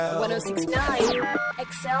1069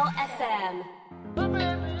 Excel FM.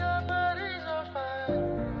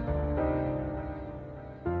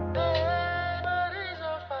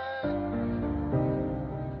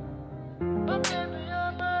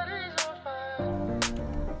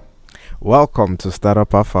 Welcome to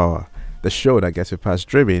Startup Half Hour, the show that gets you past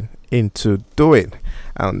dreaming into doing.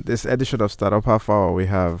 And this edition of Startup Half Hour, we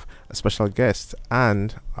have a special guest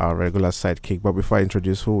and our regular sidekick. But before I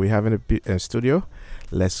introduce who we have in the studio,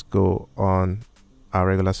 let's go on our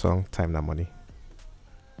regular song, Time Na Money.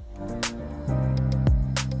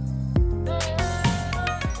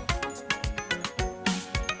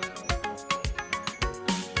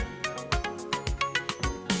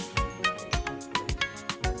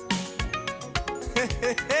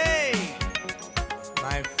 Hey,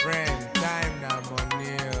 my friend, time na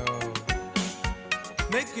money. Oh.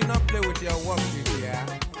 Make you not play with your work, yeah.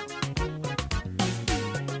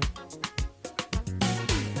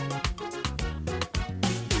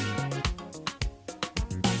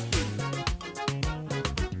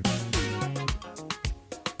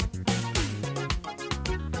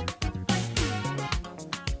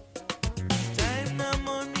 Time na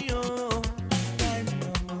money, oh. Time na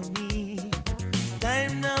money.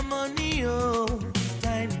 Time na money, oh.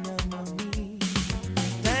 Time na money.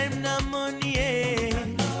 Time na money, eh.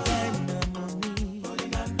 Time na money.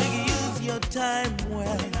 Make you use your time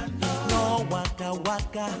well. No waka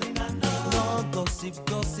waka. No gossip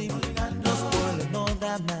gossip. No spoil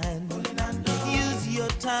another man. Use your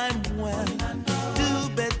time well. Do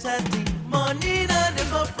better thing. Money not dey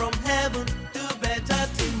come from heaven. Do better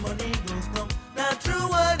thing. Money go come. Na true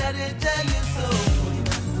word that they tell you so.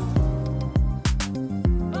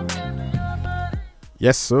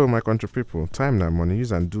 Yes, so my country people, time na money,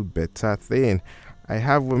 use and do better thing. I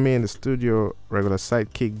have with me in the studio regular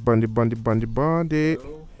sidekick Bundy.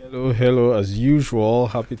 Hello, as usual.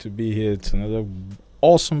 Happy to be here. It's another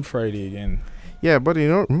awesome Friday again. Yeah, but you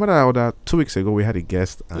know, remember that 2 weeks ago we had a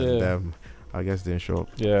guest and Yeah. our guest didn't show up.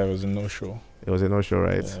 Yeah, it was a no-show. It was a no-show,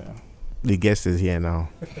 right? Yeah. The guest is here now.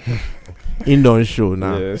 He don't show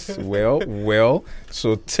now. Yes, well.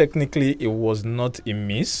 So technically it was not a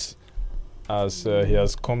miss, as he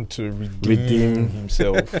has come to redeem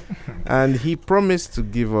himself. And he promised to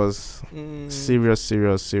give us serious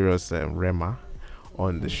Rema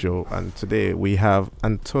on the show. And today we have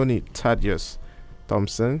Anthony Thaddeus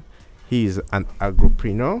Thompson. He is an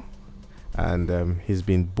agripreneur, and he's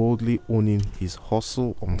been boldly owning his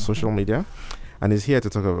hustle on social media, and is here to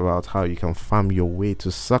talk about how you can farm your way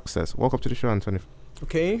to success. Welcome to the show, Anthony.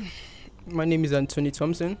 Okay, my name is Anthony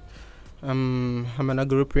Thompson. I'm an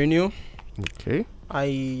agripreneur. Okay.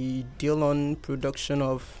 I deal on production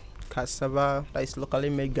of cassava, that is locally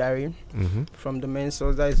made gari, Mm-hmm. from the main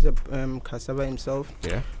source, that is the cassava himself.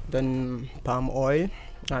 Yeah. Then palm oil,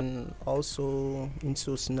 and also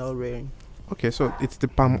into snail rearing. Okay, so it's the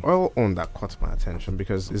palm oil on that caught my attention,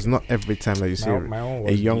 because it's not every time that you see My own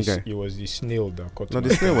a was young the, guy. it was the snail that caught No, my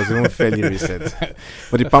the snail was even fairly recent.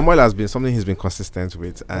 But the palm oil has been something he's been consistent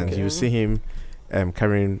with, and Okay. you see him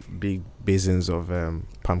carrying big basins of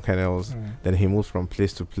palm kernels. Then he moves from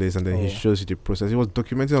place to place, and then he Oh. shows you the process. He was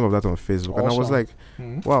documenting all of that on Facebook, and I was Awesome. like,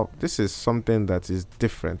 Mm. wow, this is something that is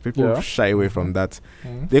different. People Yeah. shy away from that.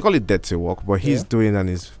 Mm. They call it dirty work, but he's Yeah. doing and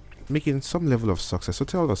is making some level of success. So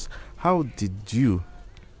tell us, how did you,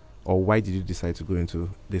 or why did you decide to go into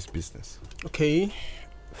this business? Okay,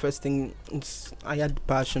 first thing, I had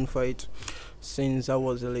passion for it since I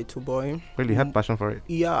was a little boy. Really had passion for it?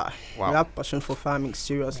 Yeah, Wow. I have passion for farming,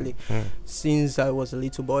 seriously. Mm. Since I was a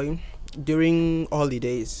little boy, during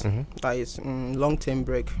holidays, Mhm. that is long-term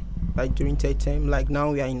break, like during third term, like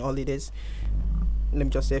now we are in holidays. Let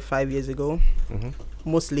me just say 5 years ago, Mhm.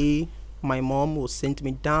 mostly my mom will send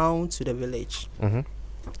me down to the village Mhm.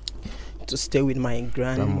 to stay with my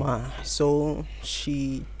grandma. So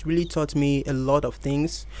she really taught me a lot of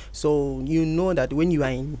things. So you know that when you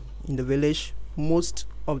are in the village, most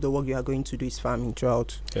of the work you are going to do is farming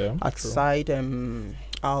throughout. Yeah, true. Outside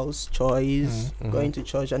house chores, Mhm. going to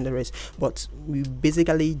church and the rest. But we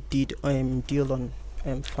basically did deal on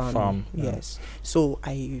farming. Farm, yeah. Yes. So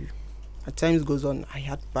I, as times goes on, I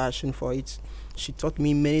had passion for it. She taught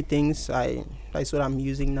me many things. That's what I'm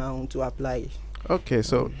using now to apply. Okay,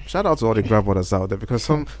 so shout out to all the grandmothers out there, because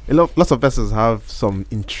lots of persons have some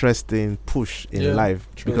interesting push in Yeah, life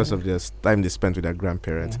true. because of the time they spent with their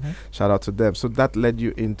grandparents. Mhm. Shout out to them. So that led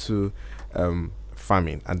you into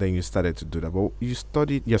farming, and then you started to do that. But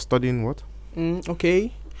you're studying what?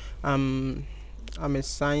 Okay. I'm a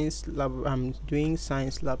science lab. I'm doing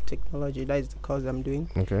science lab technology. That is the course I'm doing.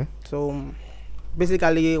 Okay. So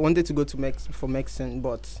basically, I wanted to go to for medicine,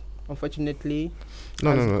 but unfortunately.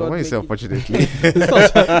 No, As no, no. God When you say make it- unfortunately,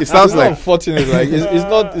 It sounds like unfortunate. Like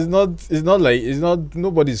it's not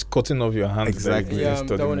nobody's cutting off your hands. Exactly. Like, Yeah,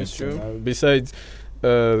 study that one is medicine. true. Besides,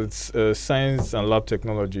 science and lab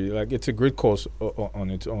technology, like it's a great course on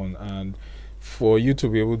its own, and for you to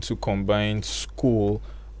be able to combine school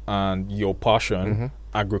and your passion, Mhm.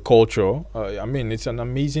 agriculture, I mean, it's an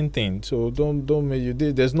amazing thing. So don't make you.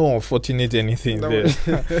 There's no unfortunate anything That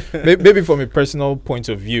there. Maybe from a personal point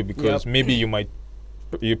of view, because Yep. maybe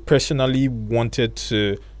you personally wanted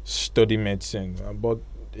to study medicine, but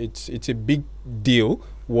it's a big deal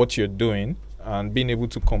what you're doing and being able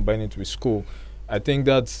to combine it with school. I think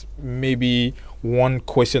that's maybe one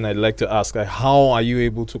question I'd like to ask. Like, how are you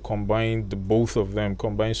able to combine the both of them?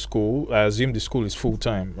 Combine school. I assume the school is full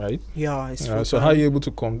time, right? Yeah, it's So how are you able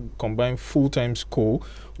to combine full time school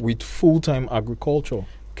with full time agriculture?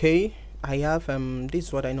 Okay, I have this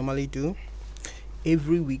is what I normally do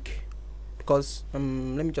every week, because let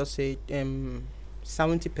me just say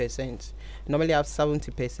 70%. Normally I have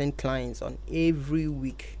 70% clients on every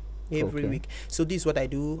week. Every Okay. week. So this is what I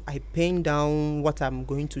do. I pen down what I'm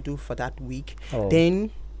going to do for that week. Oh.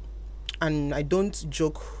 Then, and I don't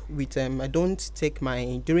joke with I don't take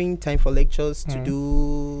my during time for lectures to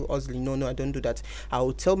do hustling. No, I don't do that. I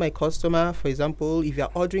will tell my customer, for example, if you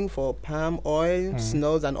are ordering for palm oil,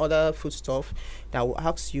 snails, and other food stuff, that will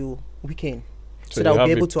ask you weekend. So that you I'll be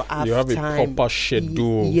have able to have you have time. a proper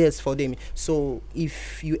schedule. Yes, for them. So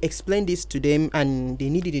if you explain this to them and they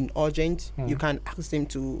need it in urgent, you can ask them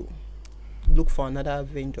to look for another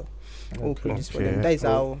vendor who Okay. produce for Okay. them. That is Oh.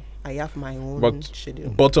 how I have my own But schedule.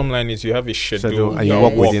 Bottom line is you have a schedule, Schedule and you that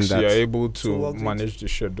work works. within that. You're able To to work with. manage the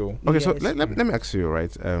schedule. okay. So Yes. let me ask you,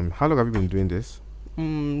 right? How long have you been doing this?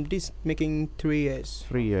 This making 3 years.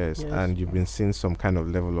 3 years, Yes. and you've been seeing some kind of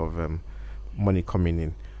level of money coming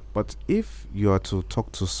in. But if you are to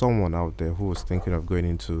talk to someone out there who is thinking of going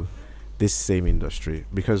into this same industry,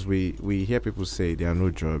 because we hear people say there are no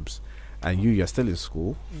jobs, and you're still in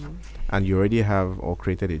school, and you already have or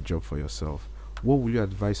created a job for yourself, what would you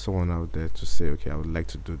advise someone out there to say, okay, I would like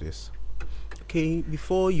to do this? Okay,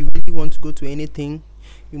 before you really want to go to anything,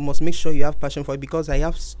 you must make sure you have passion for it, because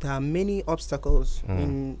there are many obstacles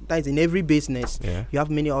that is in every business. Yeah. You have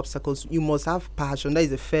many obstacles. You must have passion. That is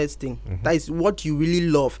the first thing. That is what you really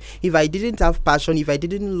love. If I didn't have passion, if I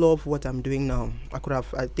didn't love what I'm doing now,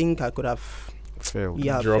 I think I could have Failed.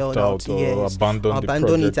 dropped Dropped out or yes. abandoned the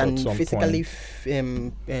Abandon it project at and some physically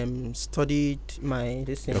point. studied my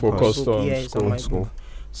this thing. Focused on yes, school. my School. book.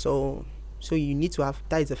 So you need to have,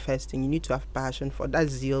 that is the first thing. You need to have passion for that.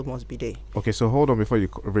 Zeal must be there. Okay, so hold on before you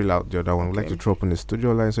reel out the other one. We'd like Okay. to throw open the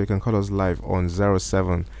studio line so you can call us live on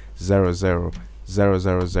 0700 000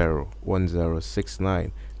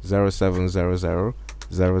 1069, 0700 000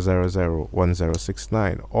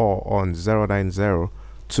 1069, or on 090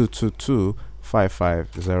 222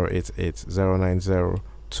 55088, 090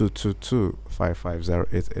 222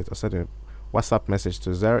 55088, or send a WhatsApp message to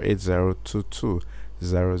 08022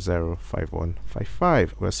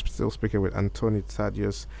 005155. We're still speaking with Anthony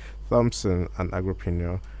Thaddeus Thompson, an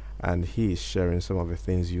agripreneur, and he is sharing some of the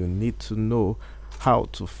things you need to know how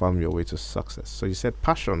to farm your way to success. So you said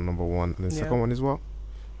passion, number one, and the Yeah. second one is what?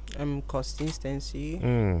 Consistency.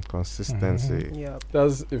 Consistency. Yeah.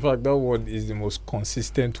 That's, in fact, that word is the most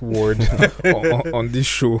consistent word on this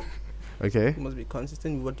show. Okay. You must be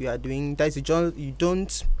consistent with what you are doing. That is you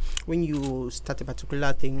don't, when you start a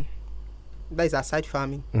particular thing, that is aside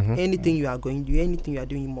farming. Anything you are going to do, anything you are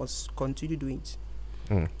doing, you must continue doing it.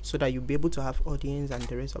 So that you'll be able to have audience and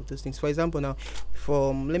the rest of those things. For example, now,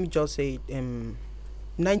 let me just say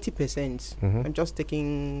 90%, I'm just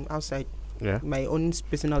taking outside Yeah. my own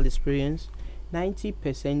personal experience.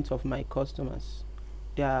 90% of my customers,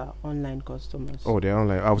 they are online customers. Oh, they're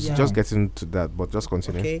online. I was Yeah. just getting to that, but just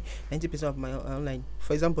continue. Okay, 90% of my online.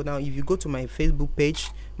 For example, now if you go to my Facebook page,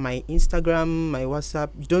 my Instagram, my WhatsApp,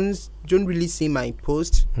 you don't really see my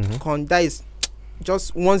post. That is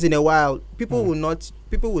just once in a while. People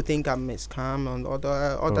will think I'm a scam and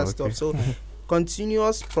other okay. stuff. So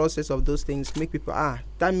continuous process of those things make people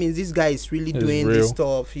that means this guy is really It's doing real. this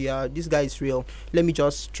stuff. Yeah, this guy is real. Let me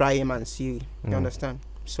just try him and see. You understand?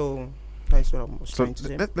 So that's what I was So trying to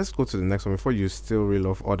say. let's go to the next one before you still reel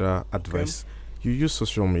off other advice. You use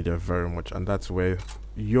social media very much, and that's where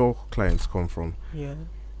your clients come from. Yeah.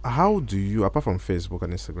 How do you, apart from Facebook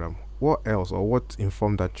and Instagram, what else or what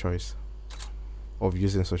informed that choice of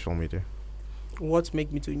using social media? What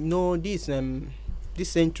make me to know this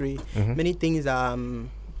century many things are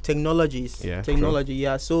technologies. Yeah, Technology.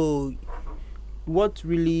 Yeah. So what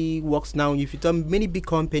really works now, if you tell me, many big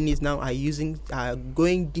companies now are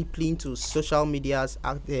going deeply into social medias,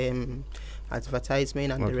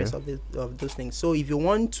 advertisement and the rest of those things. So if you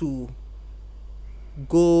want to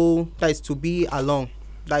go, that is to be along,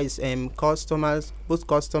 that is customers, both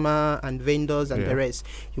customer and vendors and the rest,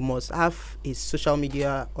 you must have a social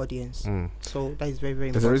media audience. So that is very, very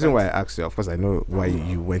important. There's a reason why I asked you. Of course, I know why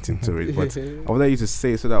you went into it, but I wanted you to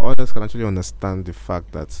say so that others can actually understand the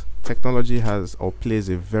fact that technology has or plays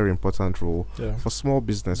a very important role for small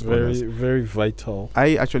business owners. Very vital.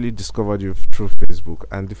 I actually discovered you through Facebook,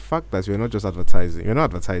 and the fact that you're not just advertising,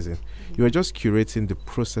 you were just curating the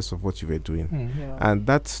process of what you were doing. And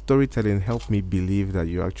that storytelling helped me believe that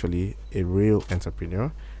you're actually a real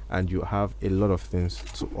entrepreneur and you have a lot of things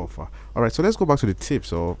to offer. All right, so let's go back to the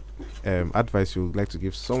tips or advice you would like to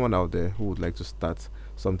give someone out there who would like to start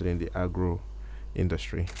something in the agro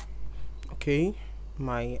industry. Okay,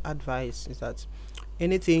 my advice is that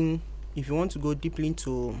anything, if you want to go deeply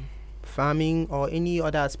into farming or any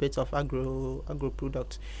other aspects of agro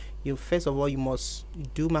product, you first of all you must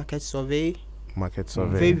do market survey.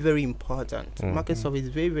 Very, very important. Market survey is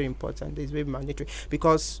very, very important. It's very mandatory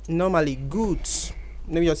because normally goods,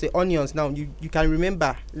 maybe you say onions. Now you can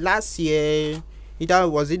remember last year, either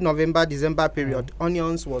was it November, December period,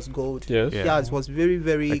 onions was gold. Yes. It was very,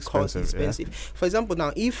 very expensive. Yeah. For example,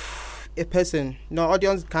 now if a person,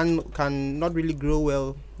 onions can not really grow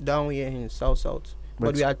well down here in south,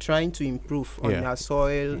 but we are trying to improve on our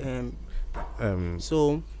soil.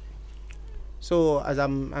 So as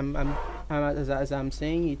I'm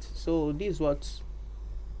saying it, so this is what.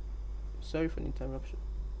 Sorry for the interruption.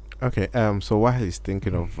 Okay. So while he's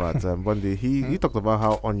thinking of that, Bundy, he talked about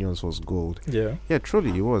how onions was gold. Yeah. Yeah,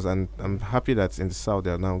 truly it was, and I'm happy that in the south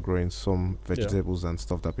they are now growing some vegetables and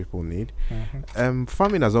stuff that people need.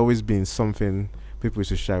 Farming has always been something people used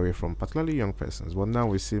to shy away from, particularly young persons. But now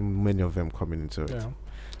we see many of them coming into it.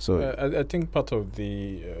 So I think part of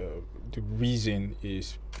the reason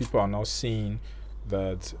is people are now seeing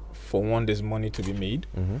that for one there's money to be made,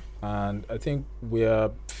 and I think we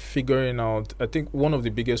are figuring out. I think one of the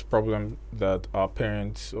biggest problems that our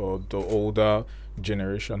parents or the older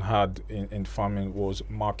generation had in farming was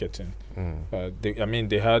marketing.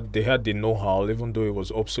 They had the know-how, even though it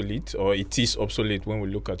was obsolete, or it is obsolete when we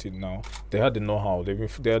look at it now. They had the know-how. They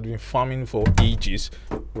had been farming for ages,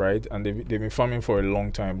 right? And they've been farming for a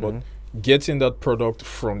long time. But getting that product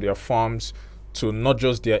from their farms to not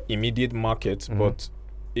just their immediate market, but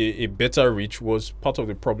a better reach was part of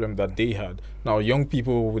the problem that they had. Now, young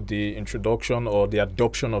people, with the introduction or the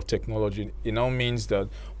adoption of technology, it now means that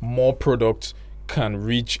more products can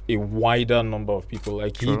reach a wider number of people.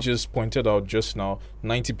 Like he just pointed out just now,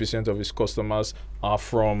 90% of his customers are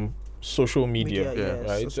from social media,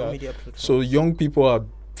 right? Social media so young people are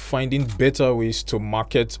finding better ways to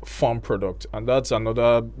market farm product, and that's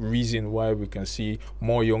another reason why we can see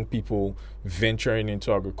more young people venturing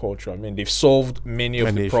into agriculture. I mean, they've solved many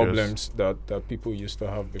of the problems that people used to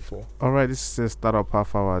have before. All right, this is Startup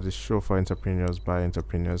Half Hour, the show for entrepreneurs by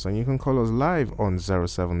entrepreneurs, and you can call us live on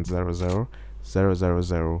 0700 000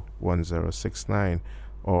 1069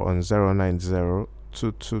 or on 090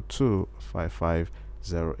 222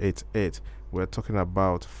 55088. We're talking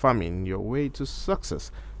about farming, your way to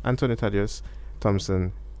success. Anthony Thaddeus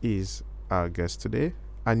Thompson is our guest today,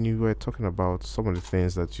 and you were talking about some of the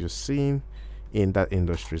things that you're seeing in that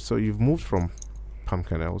industry. So you've moved from palm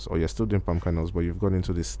kernels, or you're still doing palm kernels, but you've gone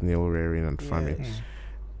into the snail rearing and farming.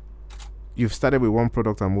 You've started with one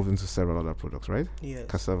product and moved into several other products, right? Yes.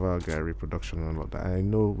 Cassava, gari production and all that. I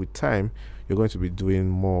know with time you're going to be doing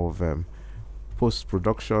more of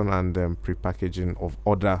post-production and pre-packaging of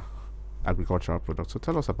other agricultural products. So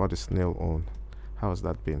tell us about the snail own. How has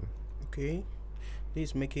that been? Okay, this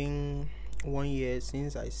is making 1 year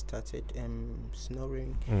since I started snail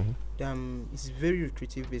rearing. It's a very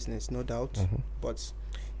lucrative business, no doubt. But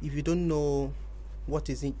if you don't know what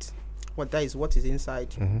is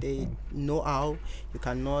inside, they know how you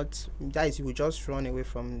cannot. That is, you will just run away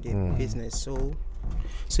from the business. So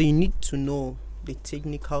you need to know the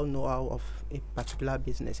technical know-how of a particular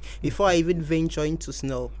business. Before I even venture into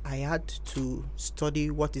snail, I had to study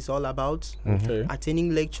what it's all about,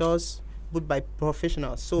 attending lectures put by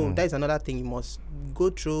professionals. So that is another thing, you must go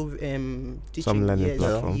through teaching. Some learning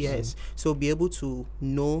platforms. Yes. So be able to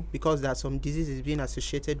know, because there are some diseases being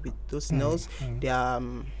associated with those snails. There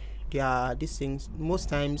are these things most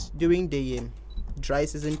times during the dry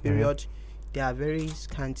season period. They are very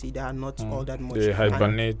scanty. They are not all that much. They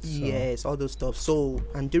hibernate. Yes, all those stuff. So,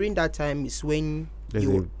 and during that time is when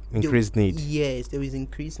there's increased need. Yes, there is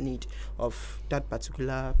increased need of that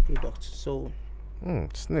particular product. So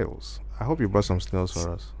Snails. I hope you brought some snails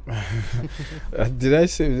for us. Did I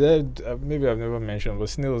say that? Maybe I've never mentioned, but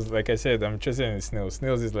snails, like I said, I'm interested in snails.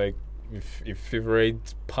 Snails is like a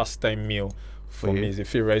favorite pastime meal for me. It's a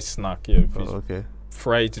favorite snack. Yeah, Okay.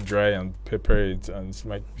 fry it dry and pepper it, and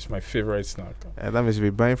it's my favorite snack. That means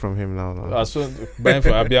you'll be buying from him now. No? As soon buying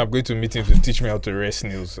for Abi, I'm going to meet him to teach me how to raise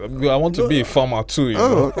snails. I want to be a farmer too. You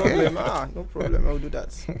know? Okay. No problem. I'll do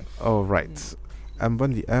that. All right.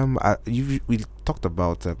 Bundy, we talked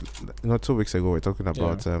about 2 weeks ago. We were talking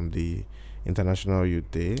about the International Youth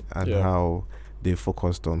Day and how they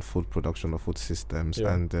focused on food production or food systems,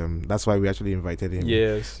 and that's why we actually invited him.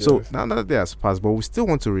 Yes. So now that day has passed, but we still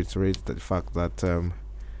want to reiterate the fact that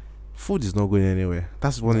food is not going anywhere.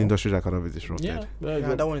 That's one industry that cannot be disrupted. Yeah,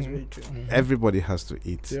 that one is really true. Everybody has to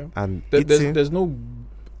eat, and there's no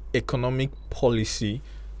economic policy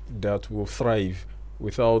that will thrive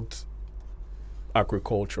without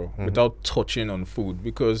agriculture, without touching on food,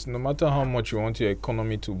 because no matter how much you want your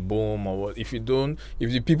economy to boom or what, if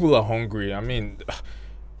the people are hungry, I mean,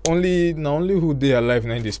 only who they alive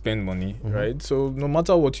now they spend money, right? So no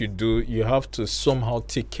matter what you do, you have to somehow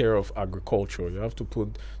take care of agriculture. You have to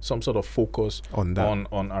put some sort of focus on that,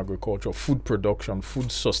 on agriculture. Food production, food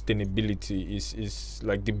sustainability is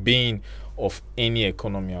like the bane of any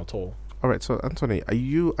economy at all. All right, so Anthony, are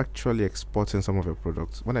you actually exporting some of your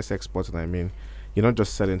products? When I say exporting, I mean you're not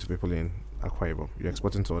just selling to people in Akwa Ibom. You're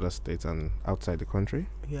exporting to other states and outside the country?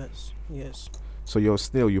 Yes. So your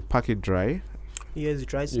snail, you pack it dry? Yes,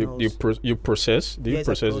 dry snails. You process? Do you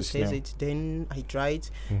process the snail? It, then I dry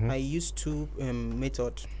it. I use two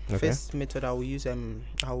methods. Okay. First method, I will use I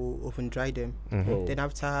will oven dry them. Then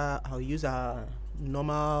after, I'll use a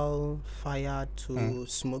normal fire to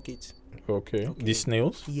smoke it. Okay. The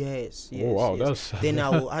snails? Yes. Oh wow, that's. Then I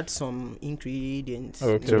will add some ingredients,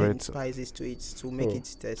 and spices to it to make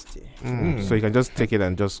it tasty. So you can just take it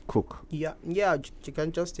and just cook. Yeah. You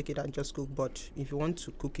can just take it and just cook. But if you want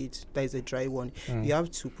to cook it, that is a dry one. You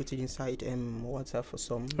have to put it inside water for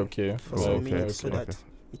some minutes so that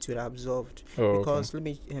it will absorb. Because let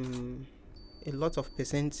me a lot of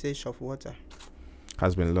percentage of water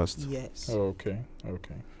has been lost. Yes. Okay.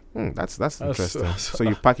 That's interesting. So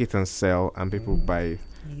you pack it and sell, and people buy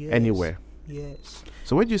anywhere. Yes.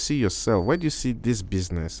 So where do you see yourself? Where do you see this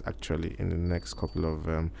business actually in the next couple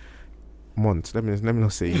of months? Let me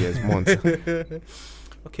not say years, months.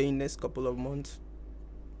 Okay, next couple of months.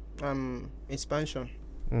 Expansion.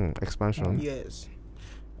 Expansion. Yes.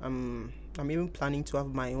 I'm even planning to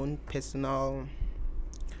have my own personal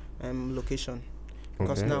location.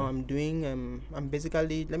 Because now I'm doing I'm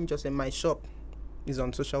basically, let me just say, my shop is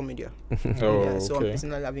on social media. So I'm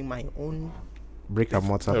personally having my own brick and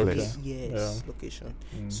mortar place. Yes, location.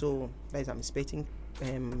 So guys, I'm expecting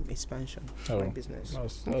expansion of my business.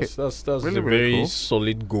 That's really, a very cool.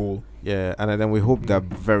 solid goal. Yeah, and then we hope that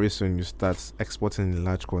very soon you start exporting in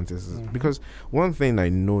large quantities. Because one thing I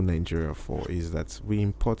know Nigeria for is that we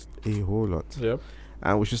import a whole lot. Yep.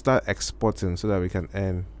 And we should start exporting so that we can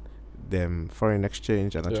earn them foreign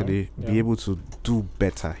exchange and actually be able to do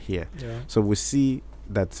better here. So we see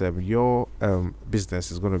that your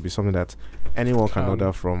business is going to be something that anyone can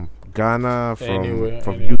order from Ghana, from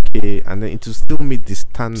UK, and then it will still meet the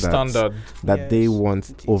standard that they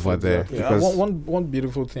want over there. Because one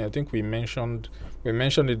beautiful thing, I think we mentioned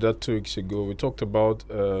it that 2 weeks ago. We talked about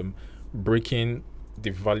breaking the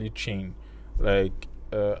value chain, like.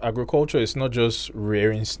 Agriculture is not just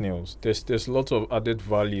rearing snails. There's a lot of added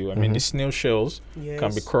value. I mean, the snail shells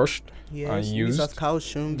can be crushed and used. It's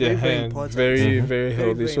calcium, very important. Very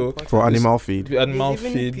healthy. So for animal feed,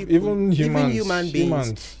 even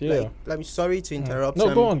humans. Yeah. I'm sorry to interrupt.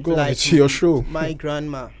 No, go on. It's your show. My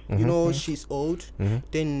grandma, you know, she's old.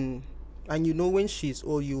 Then. And you know, when she's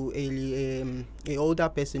old, a older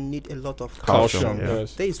person need a lot of calcium.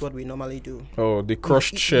 Yes. That is what we normally do. Oh, the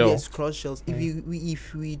crushed shell. Yes, crushed shells.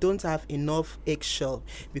 If we don't have enough eggshell,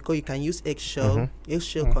 because you can use eggshell.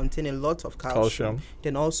 Eggshell contain a lot of calcium.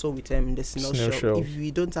 Then also with the snail shell. If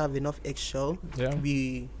we don't have enough eggshell,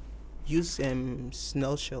 we use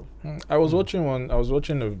snail shell. I was watching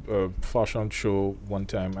a fashion show one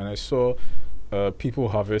time, and I saw. People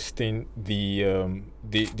harvesting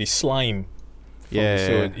the slime.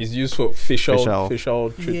 So it's used for facial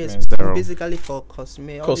treatment. Yes, basically for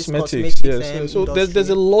cosmetics. Yes. So there's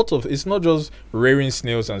a lot of. It's not just rearing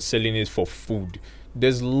snails and selling it for food.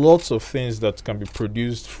 There's lots of things that can be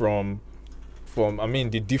produced from. I mean,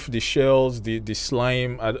 the shells, the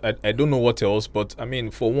slime. I don't know what else, but I mean,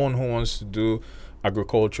 for one who wants to do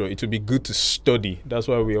agriculture, it would be good to study. That's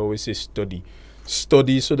why we always say study so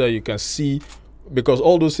that you can see because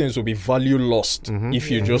all those things will be value lost Mhm. if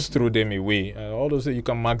you Yeah. just throw them away. All those things, you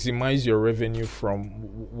can maximize your revenue from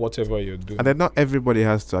whatever you're doing. And then not everybody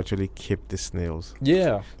has to actually keep the snails.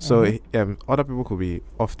 Yeah. So Mhm. other people could be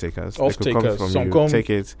off takers. Off They could come takers. from Some you, come take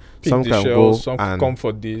it. pick Some the can shells, go some and come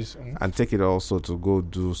for this. and take it also to go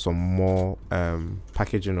do some more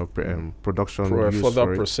packaging or production For use further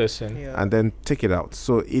for it, processing. Yeah. and then take it out.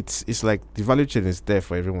 So it's like the value chain is there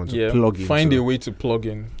for everyone to Yeah. plug in. Find a way to plug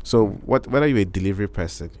in. So whether you're a delivery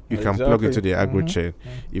person, you can plug into the agro Exactly. chain.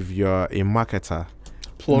 If you're a marketer,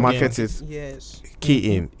 Plug market in. it, Yes.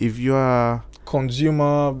 key in. If you are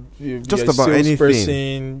Consumer, Just you're a about anything.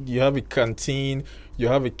 salesperson, you have a canteen, you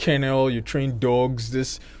have a kennel, you train dogs.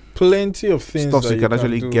 There's plenty of things stuff that you can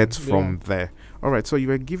actually do. get Yeah. from there. All right, so you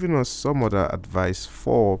were giving us some other advice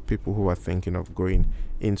for people who are thinking of going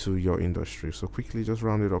into your industry. So quickly, just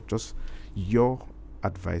round it up. Just your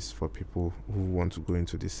advice for people who want to go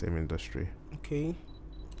into the same industry. Okay.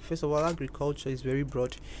 First of all, agriculture is very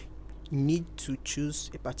broad. You need to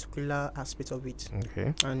choose a particular aspect of it.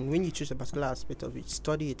 Okay. And when you choose a particular aspect of it,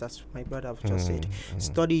 study it, as my brother have just said. Mm.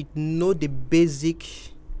 Study it, know the basic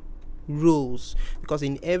rules, because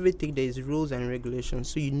in everything there is rules and regulations.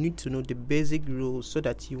 So you need to know the basic rules so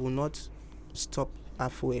that you will not stop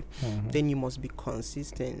halfway. Mhm. Then you must be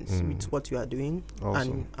consistent with what you are doing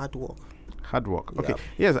Awesome. and hard work. Hard work. Okay.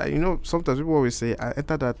 Yeah. Yes, sometimes people always say, I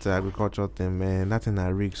enter that agriculture thing, man, nothing I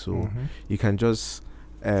rig, so Mhm. you can just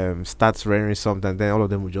start rearing something, then all of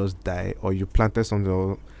them will just die, or you planted something,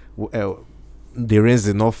 or the rains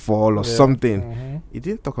did not fall, or Yeah. something. Mhm. You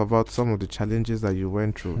didn't talk about some of the challenges that you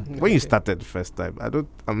went through when you Okay. started the first time.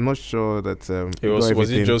 I'm not sure that It you was got it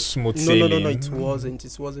everything- just smooth No, sailing? it wasn't.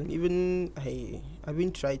 It wasn't. Even I've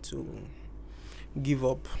been trying to give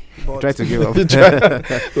up, but Try to give up. You try-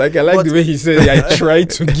 like I like But- the way he said, I tried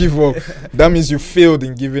to give up. That means you failed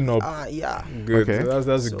in giving up. yeah. Good. Okay. That's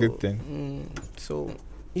a So, good thing. So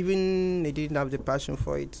even I didn't have the passion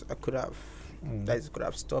for it, I could have. Mm. Guys could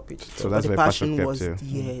have stopped it. So But that's the where passion passion kept was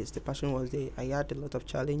you. yes, the passion was there. I had a lot of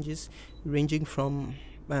challenges, ranging from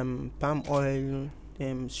palm oil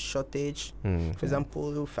shortage. Mm. For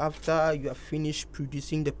example, if after you have finished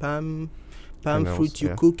producing the palm Kernels, fruit, you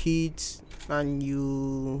yeah. cook it and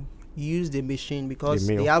you use the machine, because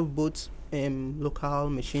mill. they have both local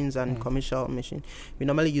machines and commercial machine. We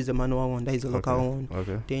normally use the manual one, that is the local Okay. one.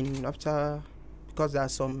 Okay. Then after, because there are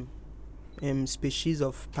some species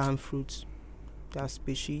of palm fruits, there are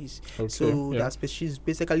species. Okay. So yeah. there are species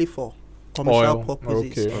basically for commercial Oil.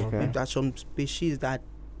 purposes. Okay. Okay. There are some species that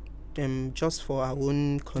just for our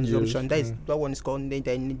own consumption. Yes, That one is called the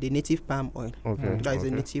native palm oil. Okay. That is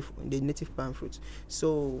okay. the native palm fruit.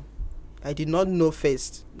 So I did not know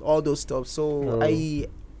first all those stuff. So Oh. I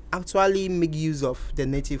actually make use of the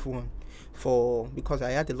native one because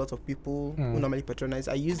I had a lot of people who normally patronize.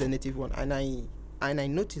 I used the native one, and I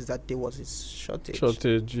noticed that there was a shortage.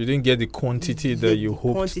 You didn't get the quantity that you the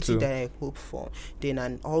hoped quantity to. that I hoped for. Then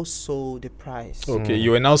and also the price. Okay,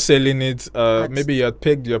 you were now selling it. At- Maybe you had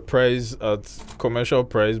pegged your price at commercial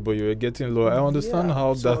price, but you were getting lower. I understand Yeah,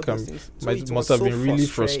 how so that all can those things. So might it must was have so been really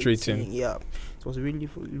frustrating. Yeah, it was really,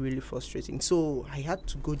 really frustrating. So I had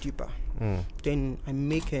to go deeper. Mm. Then I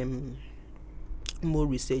make more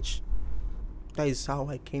research. That is how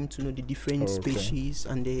I came to know the different Okay. species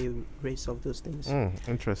and the race of those things.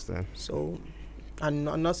 Interesting. So, and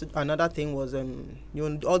another thing was,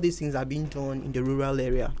 all these things are being done in the rural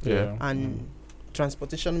area, Yeah. and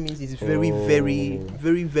transportation means it's very, Oh.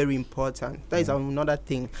 very, very important. That is another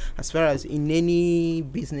thing. As far as in any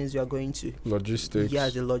business you are going to, Logistics. yeah,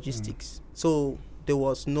 the logistics. So there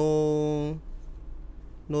was no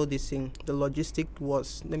this thing. The logistic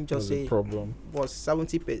was, let me just was a say, problem. was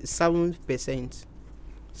 7%.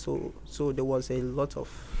 So there was a lot of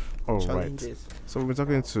All right. challenges. So we're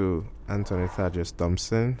talking to Anthony Thaddeus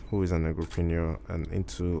Thompson, who is an agripreneur and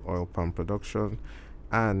into oil palm production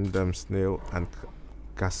and snail and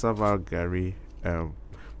cassava gari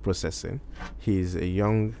processing. He's a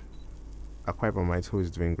young Akwa Ibomite who is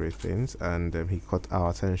doing great things, and he caught our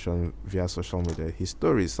attention via social media. His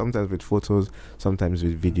stories, sometimes with photos, sometimes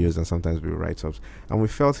with videos, and sometimes with write-ups. And we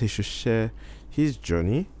felt he should share his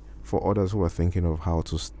journey for others who are thinking of how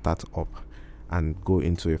to start up and go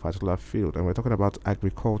into a particular field. And we're talking about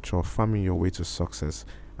agriculture, farming your way to success.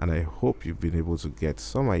 And I hope you've been able to get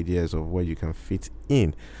some ideas of where you can fit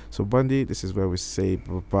in. So, Bundy, this is where we say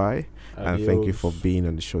bye-bye. And thank you for being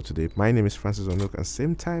on the show today. My name is Francis Onuk, and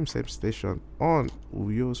same time, same station on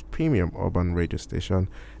Uyo's premium urban radio station,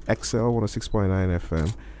 XL 106.9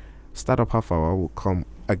 FM. Startup Half Hour will come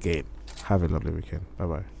again. Have a lovely weekend.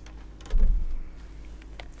 Bye-bye.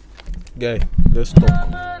 Guy, let's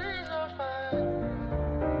talk.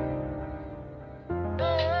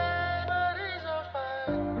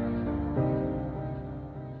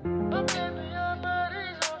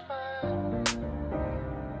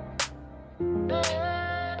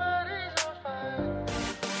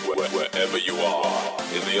 Wherever you are,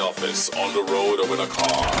 in the office, on the road, or in a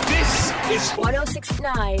car. This is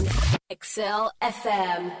 1069 Excel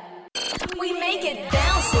FM. We make it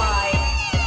bounce like